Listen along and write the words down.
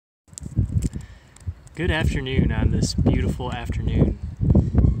Good afternoon on this beautiful afternoon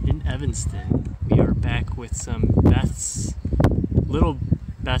in Evanston. We are back with some Little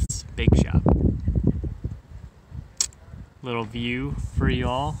Beth's Bake Shop. Little view for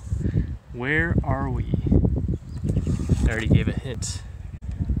y'all. Where are we? I already gave a hint.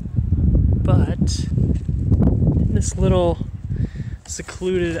 But in this little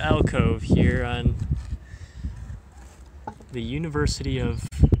secluded alcove here on the University of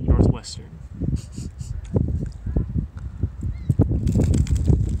Northwestern.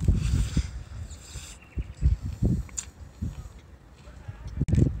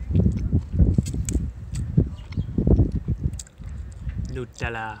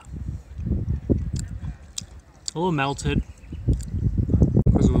 Nutella. A little melted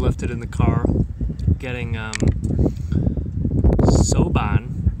because we left it in the car. Getting Soban,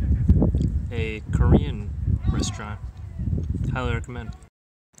 a Korean restaurant. Highly recommend.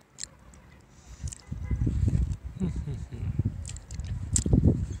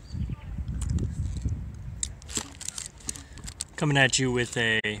 Coming at you with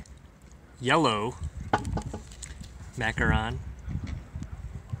a yellow macaron.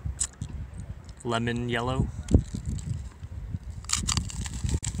 Lemon yellow.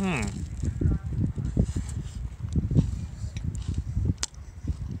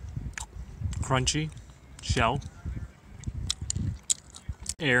 Crunchy shell,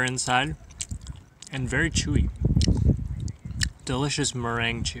 air inside, and very chewy. Delicious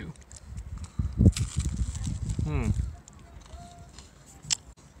meringue chew.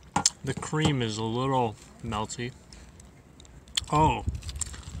 The cream is a little melty. Oh,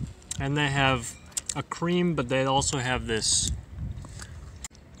 and they have a cream, but they also have this,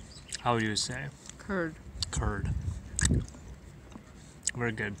 how would you say? Curd.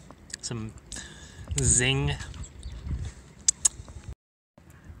 Very good. Some zing.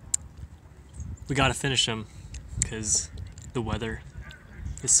 We gotta finish them because the weather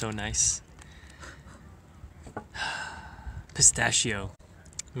is so nice. Pistachio.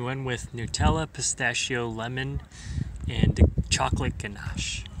 We went with Nutella, pistachio, lemon, and chocolate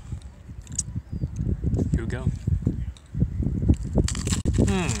ganache. Here we go.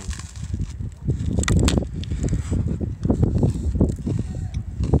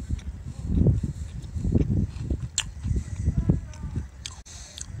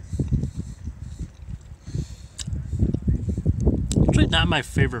 Actually not my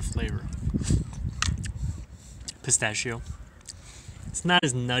favorite flavor. Pistachio. It's not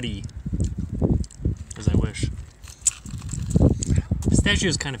as nutty as I wish. Pistachio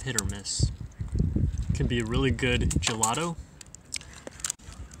is kind of hit or miss. It can be a really good gelato.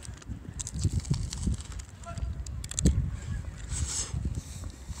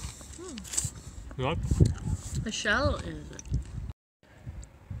 What? The shell is it?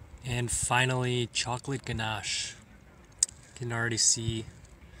 And finally, chocolate ganache. You can already see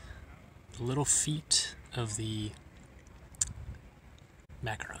the little feet of the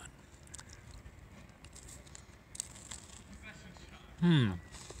macaron.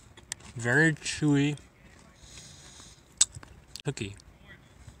 Very chewy cookie.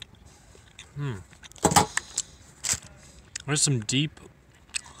 There's some deep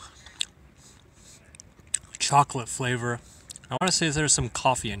chocolate flavor. I want to say there's some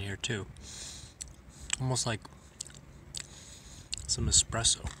coffee in here too. Almost like some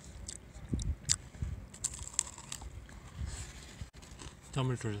espresso. Tell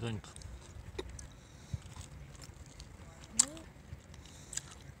me what you think.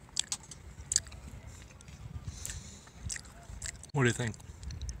 What do you think?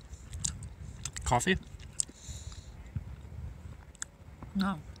 Coffee?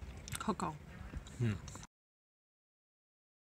 No. Cocoa.